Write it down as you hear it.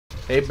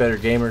Hey better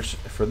gamers,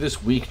 for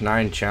this week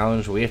 9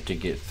 challenge we have to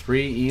get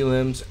 3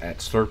 elims at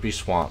Slurpy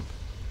Swamp.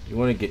 You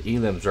want to get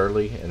elims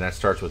early, and that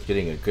starts with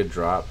getting a good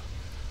drop.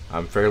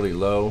 I'm fairly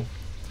low,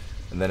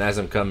 and then as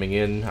I'm coming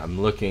in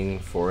I'm looking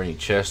for any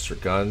chests or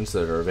guns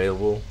that are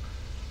available.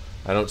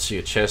 I don't see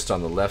a chest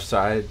on the left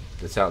side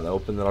that's out in the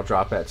open that I'll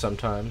drop at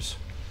sometimes.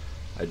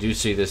 I do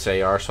see this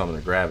AR, so I'm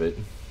going to grab it,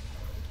 and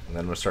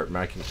then I'm going to start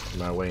making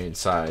my way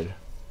inside.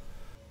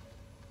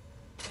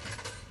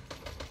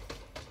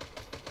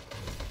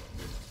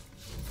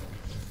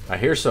 I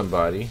hear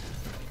somebody,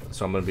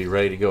 so I'm going to be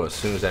ready to go as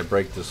soon as I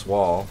break this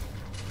wall.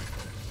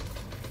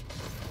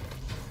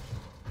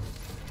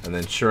 And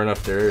then sure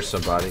enough there is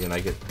somebody, and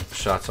I get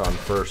shots on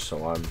first,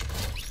 so I'm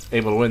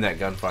able to win that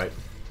gunfight.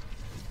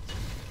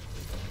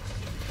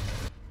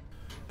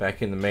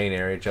 Back in the main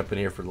area, jump in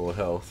here for a little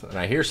health, and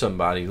I hear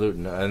somebody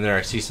looting, and there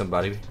I see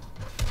somebody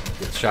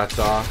get shots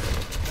off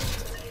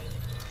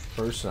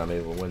first, and I'm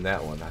able to win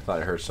that one. I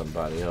thought I heard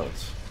somebody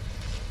else.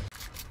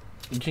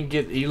 You can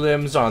get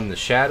elims on the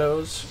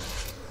shadows,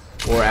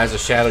 or as a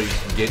shadow you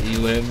can get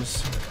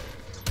elims.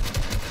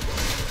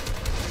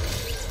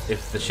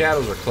 If the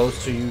shadows are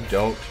close to you,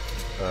 don't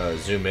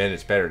zoom in.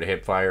 It's better to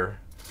hip fire,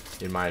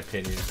 in my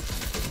opinion.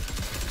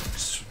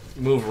 Just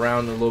move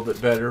around a little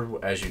bit better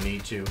as you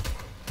need to.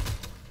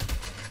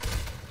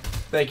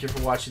 Thank you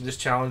for watching this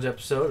challenge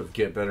episode of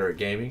Get Better at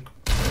Gaming.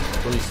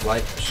 Please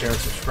like, share, and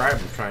subscribe.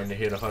 I'm trying to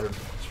hit 100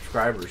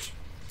 subscribers.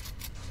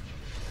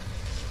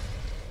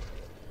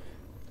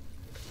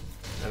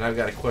 And I've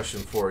got a question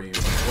for you.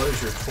 What is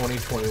your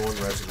 2021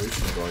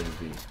 resolution going to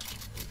be?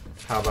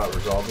 How about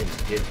resolving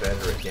to get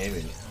better at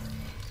gaming?